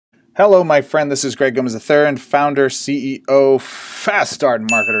Hello, my friend. This is Greg Gomez III, founder, CEO,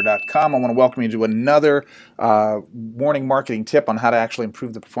 FastStartMarketer.com. I want to welcome you to another morning marketing tip on how to actually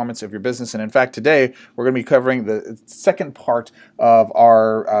improve the performance of your business. And in fact, today we're going to be covering the second part of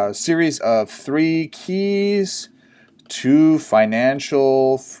our series of 3 keys to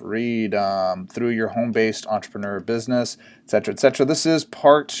financial freedom through your home-based entrepreneur business, etc., etc. This is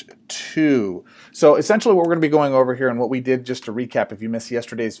part 2. So essentially what we're going to be going over here and what we did, just to recap, if you missed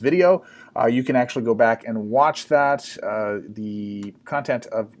yesterday's video, you can actually go back and watch that. The content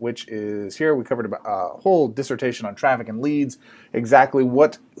of which is here. We covered a whole dissertation on traffic and leads, exactly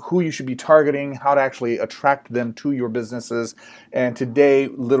who you should be targeting, how to actually attract them to your businesses. And today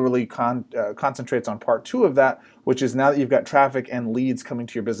literally concentrates on part 2 of that, which is now that you've got traffic and leads coming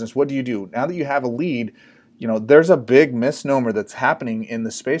to your business, what do you do? Now that you have a lead, you know, there's a big misnomer that's happening in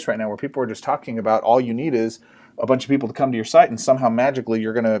the space right now where people are just talking about all you need is a bunch of people to come to your site and somehow magically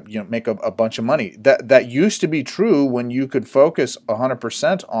you're going to make a bunch of money. That used to be true when you could focus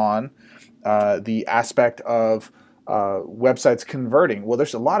 100% on the aspect of websites converting. Well,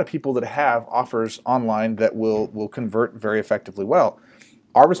 there's a lot of people that have offers online that will convert very effectively well.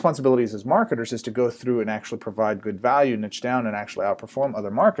 Our responsibilities as marketers is to go through and actually provide good value, niche down, and actually outperform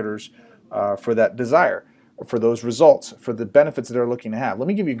other marketers for that desire, for those results, for the benefits that they're looking to have. Let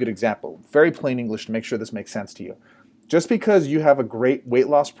me give you a good example, very plain English to make sure this makes sense to you. Just because you have a great weight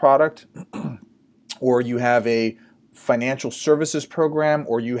loss product or you have a financial services program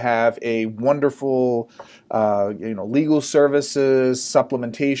or you have a wonderful legal services,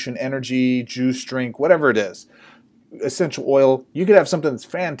 supplementation, energy, juice drink, whatever it is, essential oil, you could have something that's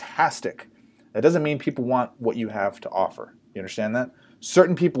fantastic. That doesn't mean people want what you have to offer. You understand that?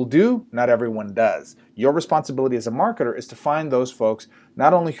 Certain people do, not everyone does. Your responsibility as a marketer is to find those folks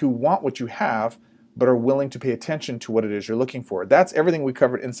not only who want what you have, but are willing to pay attention to what it is you're looking for. That's everything we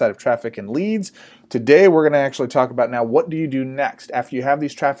covered inside of traffic and leads. Today we're going to actually talk about now what do you do next? After you have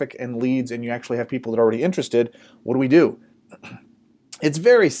these traffic and leads and you actually have people that are already interested, what do we do? It's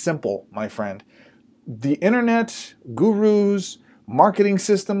very simple, my friend. The internet, gurus, marketing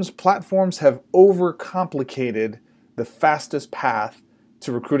systems, platforms have overcomplicated the fastest path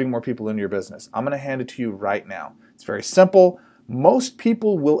to recruiting more people into your business. I'm going to hand it to you right now. It's very simple. Most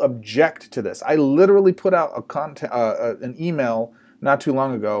people will object to this. I literally put out an email not too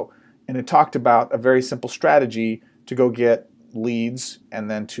long ago, and it talked about a very simple strategy to go get leads and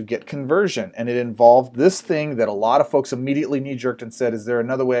then to get conversion. And it involved this thing that a lot of folks immediately knee-jerked and said, is there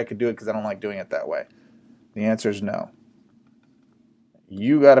another way I could do it because I don't like doing it that way? The answer is no.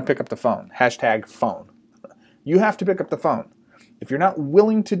 You got to pick up the phone. Hashtag phone. You have to pick up the phone. If you're not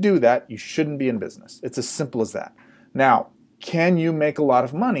willing to do that, you shouldn't be in business. It's as simple as that. Now, can you make a lot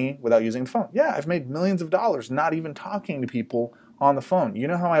of money without using the phone? Yeah, I've made millions of dollars not even talking to people on the phone. You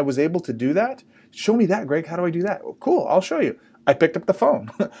know how I was able to do that? Show me that, Greg. How do I do that? Well, cool, I'll show you. I picked up the phone.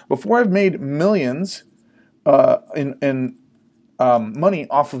 Before I've made millions in money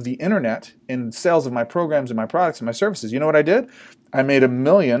off of the internet in sales of my programs and my products and my services, you know what I did? I made $1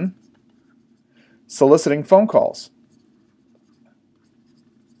 million soliciting phone calls.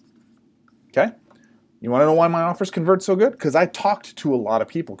 Okay? You want to know why my offers convert so good? Because I talked to a lot of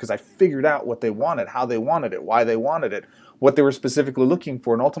people, because I figured out what they wanted, how they wanted it, why they wanted it, what they were specifically looking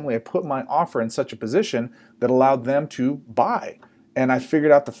for, and ultimately I put my offer in such a position that allowed them to buy. And I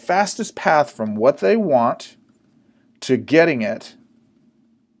figured out the fastest path from what they want to getting it,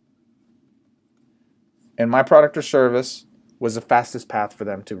 and my product or service was the fastest path for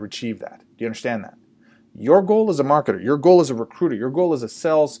them to achieve that. Do you understand that? Your goal as a marketer, your goal as a recruiter, your goal as a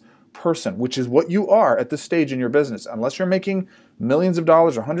sales person, which is what you are at this stage in your business, unless you're making millions of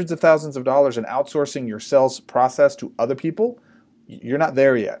dollars or hundreds of thousands of dollars and outsourcing your sales process to other people, you're not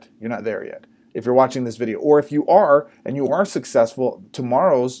there yet. You're not there yet. If you're watching this video, or if you are and you are successful,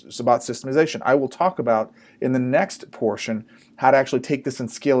 tomorrow's is about systemization. I will talk about in the next portion how to actually take this and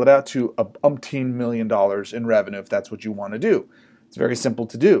scale it out to $umpteen million in revenue if that's what you want to do. It's very simple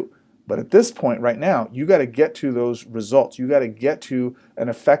to do. But at this point right now, you got to get to those results. You got to get to an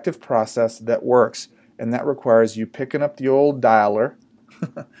effective process that works, and that requires you picking up the old dialer,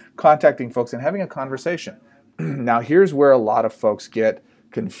 contacting folks, and having a conversation. Now, here's where a lot of folks get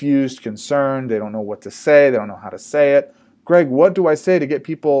confused, concerned. They don't know what to say. They don't know how to say it. Greg, what do I say to get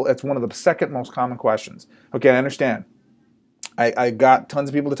people? It's one of the second most common questions. Okay, I understand. I got tons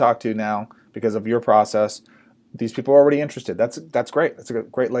of people to talk to now because of your process. These people are already interested. That's great. That's a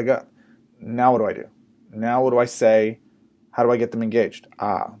great leg up. Now what do I do? Now what do I say? How do I get them engaged?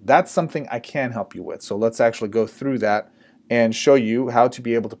 That's something I can help you with. So let's actually go through that and show you how to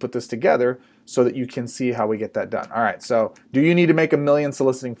be able to put this together so that you can see how we get that done. All right, so do you need to make 1 million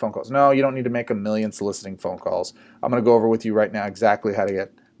soliciting phone calls? No, you don't need to make 1 million soliciting phone calls. I'm going to go over with you right now exactly how to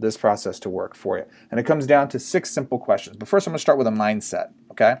get this process to work for you. And it comes down to 6 simple questions. But first I'm going to start with a mindset,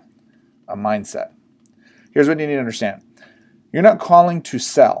 okay? A mindset. Here's what you need to understand. You're not calling to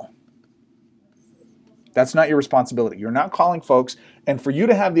sell. That's not your responsibility. You're not calling folks, and for you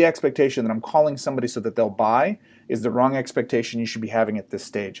to have the expectation that I'm calling somebody so that they'll buy is the wrong expectation you should be having at this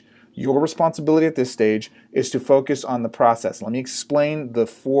stage. Your responsibility at this stage is to focus on the process. Let me explain the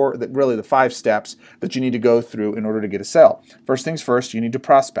 5 steps that you need to go through in order to get a sale. First things first, you need to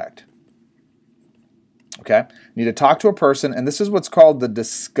prospect. Okay? You need to talk to a person, and this is what's called the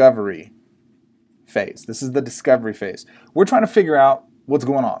discovery phase. This is the discovery phase. We're trying to figure out what's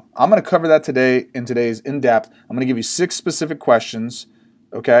going on. I'm going to cover that today in today's in-depth. I'm going to give you 6 specific questions,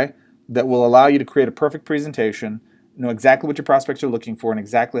 okay, that will allow you to create a perfect presentation, know exactly what your prospects are looking for, and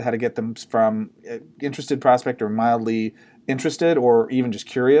exactly how to get them from interested prospect or mildly interested or even just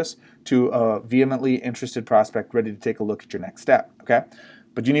curious to a vehemently interested prospect ready to take a look at your next step, okay?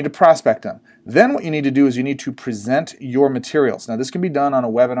 But you need to prospect them. Then what you need to do is you need to present your materials. Now this can be done on a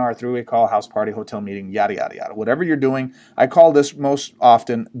webinar, three-way call, house party, hotel meeting, yada, yada, yada. Whatever you're doing, I call this most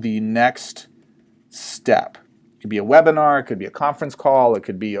often the next step. It could be a webinar, it could be a conference call, it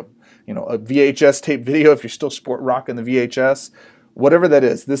could be a VHS tape video if you're still rocking the VHS. Whatever that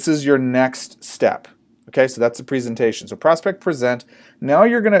is, this is your next step. Okay, so that's the presentation. So prospect, present. Now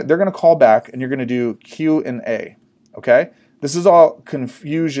they're gonna call back and you're gonna do Q&A. Okay? This is all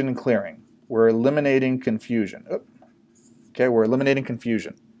confusion clearing. We're eliminating confusion. Okay, we're eliminating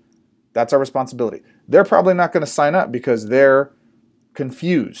confusion. That's our responsibility. They're probably not going to sign up because they're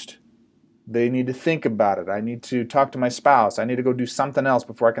confused. They need to think about it. I need to talk to my spouse. I need to go do something else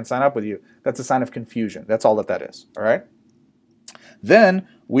before I can sign up with you. That's a sign of confusion. That's all that is. All right? Then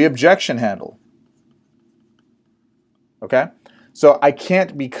we objection handle. Okay? So I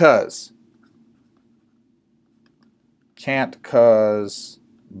can't because. Can't cause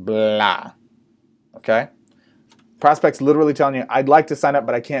blah. Okay? Prospect's literally telling you, I'd like to sign up,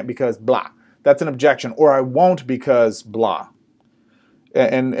 but I can't because blah. That's an objection. Or I won't because blah.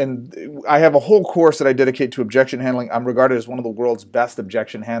 And I have a whole course that I dedicate to objection handling. I'm regarded as one of the world's best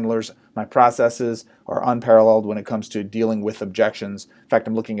objection handlers. My processes are unparalleled when it comes to dealing with objections. In fact,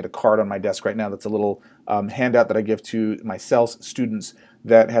 I'm looking at a card on my desk right now that's a little handout that I give to my sales students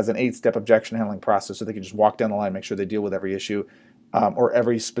that has an 8-step objection handling process so they can just walk down the line, make sure they deal with every issue or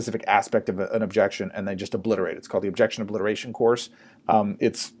every specific aspect of an objection, and they just obliterate. It's called the Objection Obliteration Course.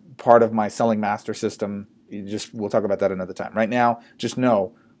 It's part of my Selling Master System. We'll talk about that another time. Right now, just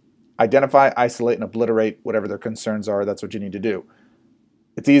know, identify, isolate, and obliterate whatever their concerns are. That's what you need to do.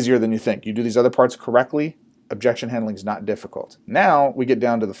 It's easier than you think. You do these other parts correctly, objection handling is not difficult. Now we get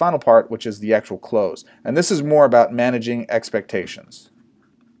down to the final part, which is the actual close. And this is more about managing expectations.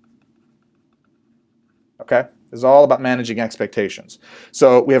 Okay? This is all about managing expectations.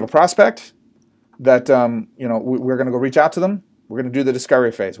 So we have a prospect that we're going to go reach out to them. We're going to do the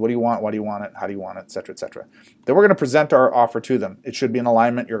discovery phase. What do you want? Why do you want it? How do you want it? Et cetera, et cetera. Then we're going to present our offer to them. It should be in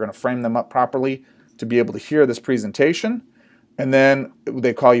alignment. You're going to frame them up properly to be able to hear this presentation. And then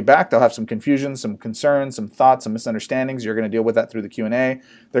they call you back. They'll have some confusion, some concerns, some thoughts, some misunderstandings. You're going to deal with that through the Q&A.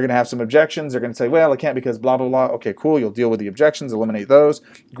 They're going to have some objections. They're going to say, well, I can't because blah, blah, blah. Okay, cool. You'll deal with the objections, eliminate those.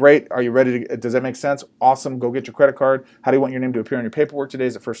 Great. Are you ready to, does that make sense? Awesome. Go get your credit card. How do you want your name to appear on your paperwork today?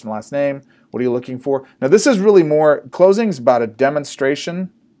 Is it first and last name? What are you looking for? Now, this is really more, closing is about a demonstration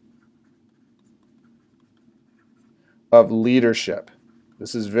of leadership.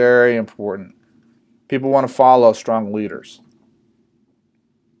 This is very important. People want to follow strong leaders.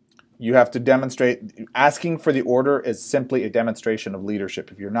 You have to demonstrate, asking for the order is simply a demonstration of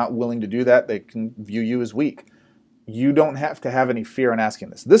leadership. If you're not willing to do that, they can view you as weak. You don't have to have any fear in asking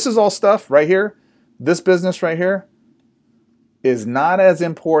this. This is all stuff right here. This business right here is not as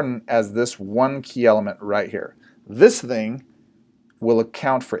important as this one key element right here. This thing will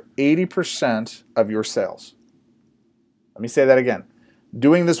account for 80% of your sales. Let me say that again.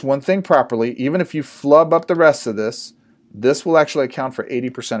 Doing this one thing properly, even if you flub up the rest of this, this will actually account for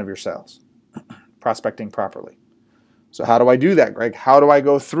 80% of your sales, prospecting properly. So how do I do that, Greg? How do I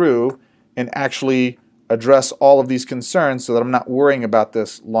go through and actually address all of these concerns so that I'm not worrying about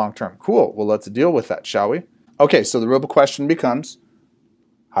this long term? Cool. Well, let's deal with that, shall we? Okay, so the real question becomes,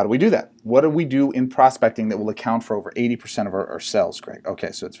 how do we do that? What do we do in prospecting that will account for over 80% of our sales, Greg?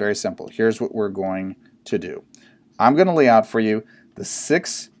 Okay, so it's very simple. Here's what we're going to do. I'm going to lay out for you the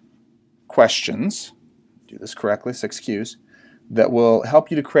 6 questions, do this correctly, 6 Qs, that will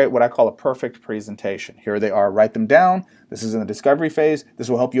help you to create what I call a perfect presentation. Here they are. Write them down. This is in the discovery phase. This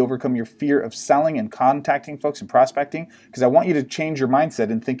will help you overcome your fear of selling and contacting folks and prospecting, because I want you to change your mindset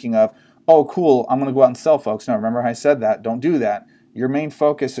in thinking of, oh, cool, I'm going to go out and sell folks. No, remember how I said that. Don't do that. Your main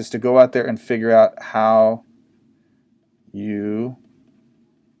focus is to go out there and figure out how you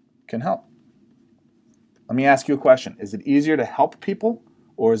can help. Let me ask you a question. Is it easier to help people,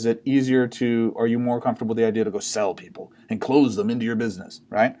 or is it easier to, are you more comfortable with the idea to go sell people and close them into your business,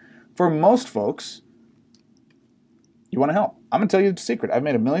 right? For most folks, you want to help. I'm going to tell you the secret. I've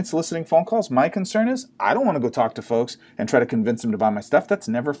made 1 million soliciting phone calls. My concern is I don't want to go talk to folks and try to convince them to buy my stuff. That's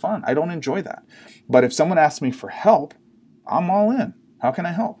never fun. I don't enjoy that. But if someone asks me for help, I'm all in. How can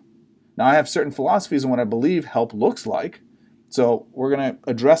I help? Now, I have certain philosophies on what I believe help looks like. So we're going to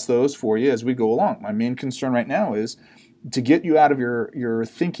address those for you as we go along. My main concern right now is to get you out of your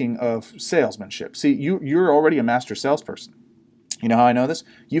thinking of salesmanship. See, you're already a master salesperson. You know how I know this?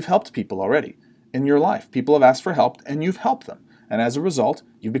 You've helped people already in your life. People have asked for help, and you've helped them. And as a result,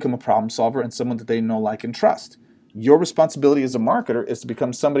 you've become a problem solver and someone that they know, like, and trust. Your responsibility as a marketer is to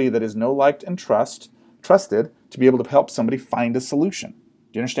become somebody that is know, liked, and trusted to be able to help somebody find a solution.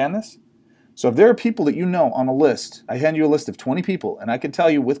 Do you understand this? So if there are people that you know on a list, I hand you a list of 20 people, and I can tell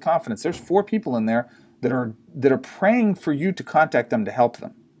you with confidence there's 4 people in there that are praying for you to contact them to help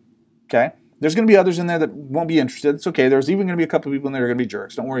them. Okay? There's going to be others in there that won't be interested. It's okay. There's even going to be a couple of people in there that are going to be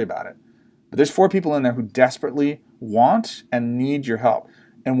jerks. Don't worry about it. But there's 4 people in there who desperately want and need your help.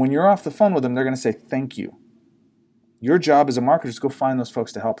 And when you're off the phone with them, they're going to say thank you. Your job as a marketer is to go find those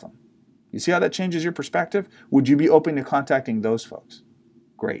folks to help them. You see how that changes your perspective? Would you be open to contacting those folks?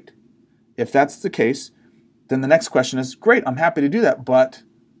 Great. If that's the case, then the next question is, great, I'm happy to do that, but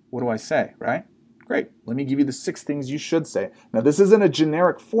what do I say, right? Great. Let me give you the 6 things you should say. Now, this isn't a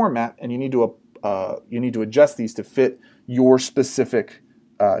generic format, and you need to adjust these to fit your specific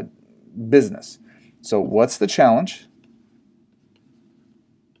business. So what's the challenge?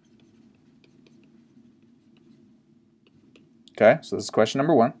 Okay, so this is question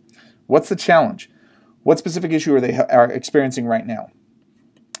number 1. What's the challenge? What specific issue are they experiencing right now?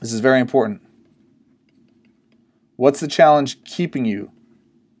 This is very important. What's the challenge keeping you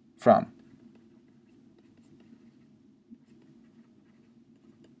from?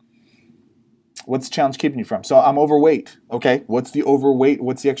 What's the challenge keeping you from? So I'm overweight. Okay, what's the overweight?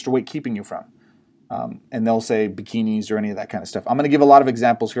 What's the extra weight keeping you from? And they'll say bikinis or any of that kind of stuff. I'm going to give a lot of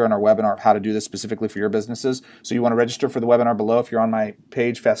examples here on our webinar of how to do this specifically for your businesses. So you want to register for the webinar below. If you're on my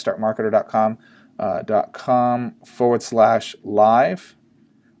page, faststartmarketer.com/live.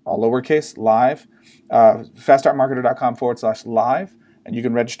 All lowercase, live, faststartmarketer.com/live, and you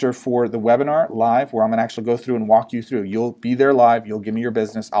can register for the webinar live, where I'm going to actually go through and walk you through. You'll be there live. You'll give me your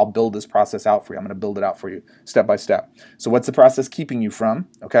business. I'll build this process out for you. I'm going to build it out for you step by step. So what's the process keeping you from,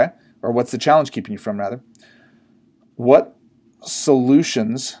 okay? Or what's the challenge keeping you from, rather? What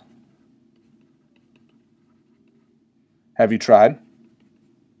solutions have you tried?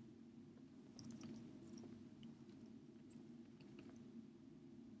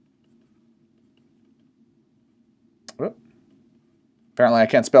 Apparently I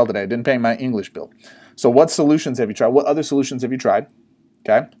can't spell today. I didn't pay my English bill. So what solutions have you tried? What other solutions have you tried?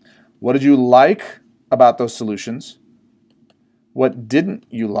 Okay. What did you like about those solutions? What didn't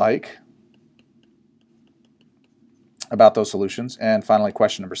you like about those solutions? And finally,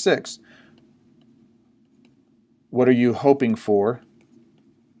 question number 6. What are you hoping for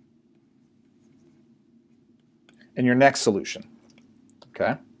in your next solution?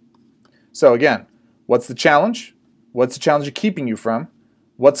 Okay. So again, what's the challenge? What's the challenge keeping you from?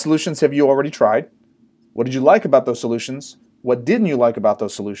 What solutions have you already tried? What did you like about those solutions? What didn't you like about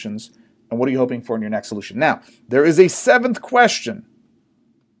those solutions? And what are you hoping for in your next solution? Now, there is a 7th question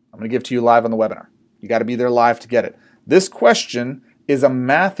I'm going to give to you live on the webinar. You got to be there live to get it. This question is a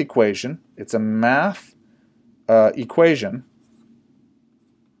math equation. It's a math equation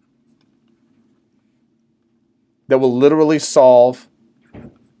that will literally solve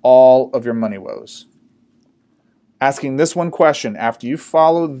all of your money woes. Asking this one question after you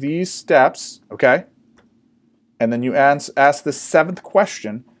follow these steps, okay, and then you ask the 7th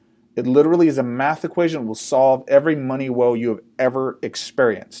question, it literally is a math equation that will solve every money woe you have ever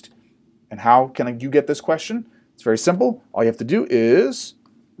experienced. And how can you get this question? It's very simple. All you have to do is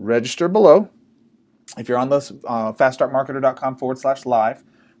register below. If you're on the faststartmarketer.com/live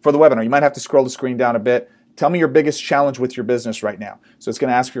for the webinar, you might have to scroll the screen down a bit. Tell me your biggest challenge with your business right now. So it's going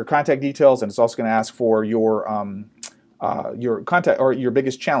to ask for your contact details, and it's also going to ask for your contact or your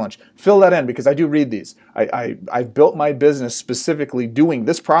biggest challenge. Fill that in, because I do read these. I've built my business specifically doing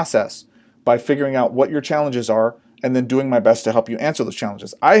this process by figuring out what your challenges are and then doing my best to help you answer those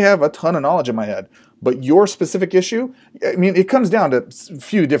challenges. I have a ton of knowledge in my head, but your specific issue, I mean, it comes down to a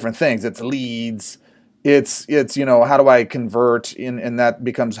few different things. It's leads. It's how do I convert, and that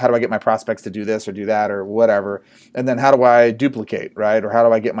becomes how do I get my prospects to do this or do that or whatever, and then how do I duplicate, right? Or how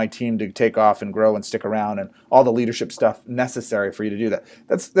do I get my team to take off and grow and stick around, and all the leadership stuff necessary for you to do that.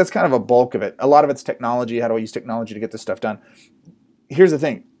 That's kind of a bulk of it. A lot of it's technology. How do I use technology to get this stuff done? Here's the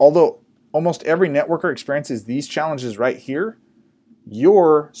thing. Although almost every networker experiences these challenges right here,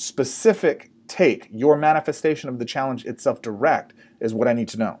 your specific take, your manifestation of the challenge itself direct is what I need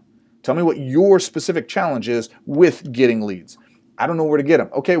to know. Tell me what your specific challenge is with getting leads. I don't know where to get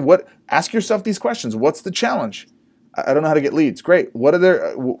them. Okay, ask yourself these questions. What's the challenge? I don't know how to get leads. Great.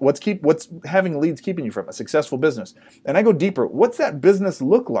 What's having leads keeping you from a successful business? And I go deeper. What's that business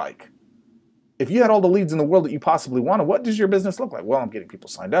look like? If you had all the leads in the world that you possibly wanted, what does your business look like? Well, I'm getting people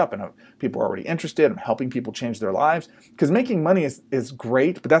signed up and people are already interested. I'm helping people change their lives. Because making money is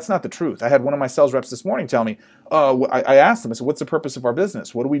great, but that's not the truth. I had one of my sales reps this morning tell me, I asked them, I said, what's the purpose of our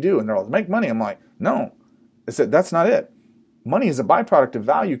business? What do we do? And they're all, make money. I'm like, no. I said, that's not it. Money is a byproduct of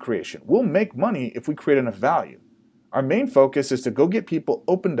value creation. We'll make money if we create enough value. Our main focus is to go get people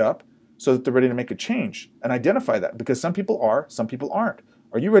opened up so that they're ready to make a change and identify that, because some people are, some people aren't.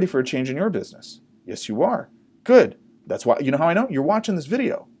 Are you ready for a change in your business? Yes, you are. Good. That's why, you know how I know? You're watching this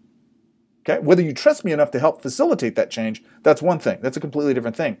video. Okay? Whether you trust me enough to help facilitate that change, that's one thing. That's a completely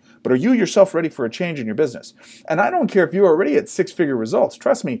different thing. But are you yourself ready for a change in your business? And I don't care if you're already at 6-figure results.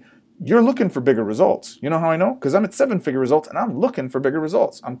 Trust me, you're looking for bigger results. You know how I know? Because I'm at 7-figure results and I'm looking for bigger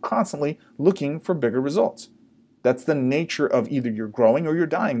results. I'm constantly looking for bigger results. That's the nature of either you're growing or you're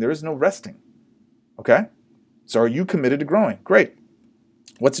dying. There is no resting. Okay? So are you committed to growing? Great.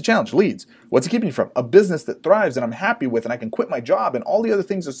 What's the challenge? Leads. What's it keeping you from? A business that thrives and I'm happy with and I can quit my job and all the other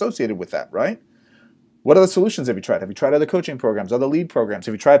things associated with that, right? What other solutions have you tried? Have you tried other coaching programs, other lead programs?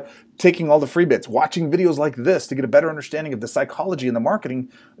 Have you tried taking all the free bits, watching videos like this to get a better understanding of the psychology and the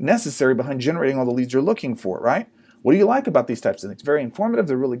marketing necessary behind generating all the leads you're looking for, right? What do you like about these types of things? Very informative,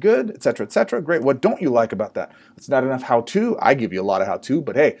 they're really good, etc., etc. Great. What don't you like about that? It's not enough how-to. I give you a lot of how-to,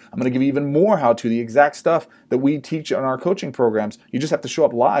 but hey, I'm going to give you even more how-to, the exact stuff that we teach on our coaching programs. You just have to show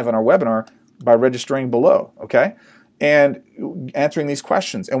up live on our webinar by registering below, okay? And answering these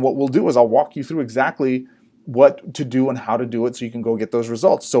questions. And what we'll do is I'll walk you through exactly what to do and how to do it so you can go get those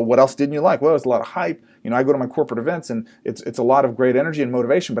results. So what else didn't you like? Well, there's a lot of hype. You know, I go to my corporate events and it's a lot of great energy and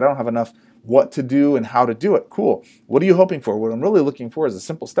motivation, but I don't have enough what to do and how to do it. Cool. What are you hoping for? What I'm really looking for is a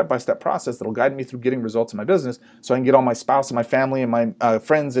simple step-by-step process that'll guide me through getting results in my business so I can get all my spouse and my family and my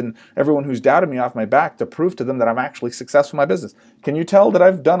friends and everyone who's doubted me off my back to prove to them that I'm actually successful in my business. Can you tell that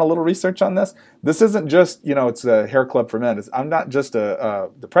I've done a little research on this? This isn't just, you know, it's a hair club for men. I'm not just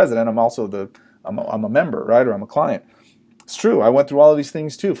the president. I'm also I'm a member, right? Or I'm a client. It's true. I went through all of these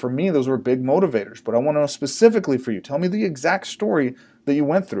things too. For me, those were big motivators, but I want to know specifically for you. Tell me the exact story that you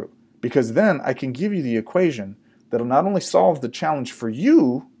went through, because then I can give you the equation that'll not only solve the challenge for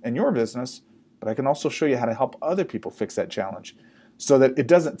you and your business, but I can also show you how to help other people fix that challenge so that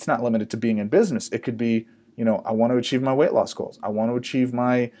it's not limited to being in business. It could be, you know, I want to achieve my weight loss goals. I want to achieve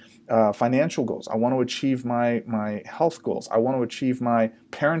my financial goals. I want to achieve my health goals. I want to achieve my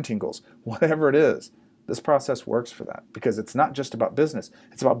parenting goals. Whatever it is, this process works for that because it's not just about business.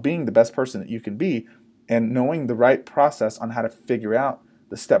 It's about being the best person that you can be and knowing the right process on how to figure out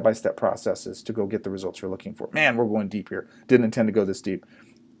the step-by-step processes to go get the results you're looking for. Man, we're going deep here. Didn't intend to go this deep.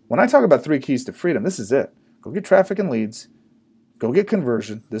 When I talk about 3 keys to freedom, this is it. Go get traffic and leads. Go get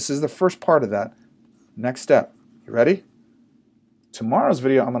conversion. This is the first part of that. Next step. You ready? Tomorrow's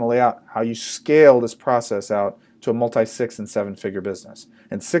video, I'm going to lay out how you scale this process out to a multi-6 and 7-figure business.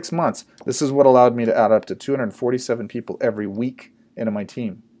 In 6 months, this is what allowed me to add up to 247 people every week into my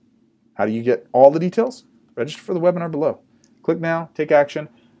team. How do you get all the details? Register for the webinar below. Click now, take action.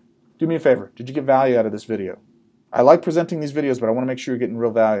 Do me a favor. Did you get value out of this video? I like presenting these videos, but I want to make sure you're getting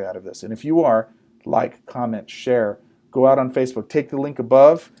real value out of this. And if you are, like, comment, share. Go out on Facebook. Take the link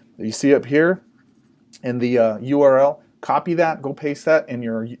above that you see up here in the URL. Copy that, go paste that in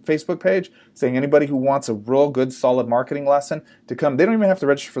your Facebook page, saying anybody who wants a real good, solid marketing lesson to come. They don't even have to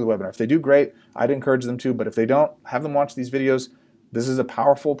register for the webinar. If they do, great. I'd encourage them to, but if they don't, have them watch these videos. This is a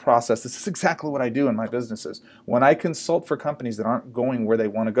powerful process. This is exactly what I do in my businesses. When I consult for companies that aren't going where they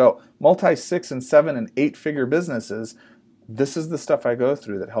want to go, multi-6 and 7 and 8-figure businesses, this is the stuff I go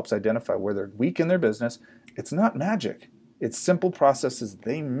through that helps identify where they're weak in their business. It's not magic. It's simple processes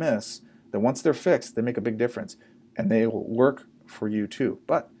they miss that once they're fixed, they make a big difference. And they will work for you too.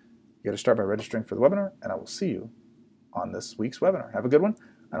 But you got to start by registering for the webinar, and I will see you on this week's webinar. Have a good one,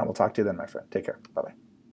 and I will talk to you then, my friend. Take care. Bye-bye.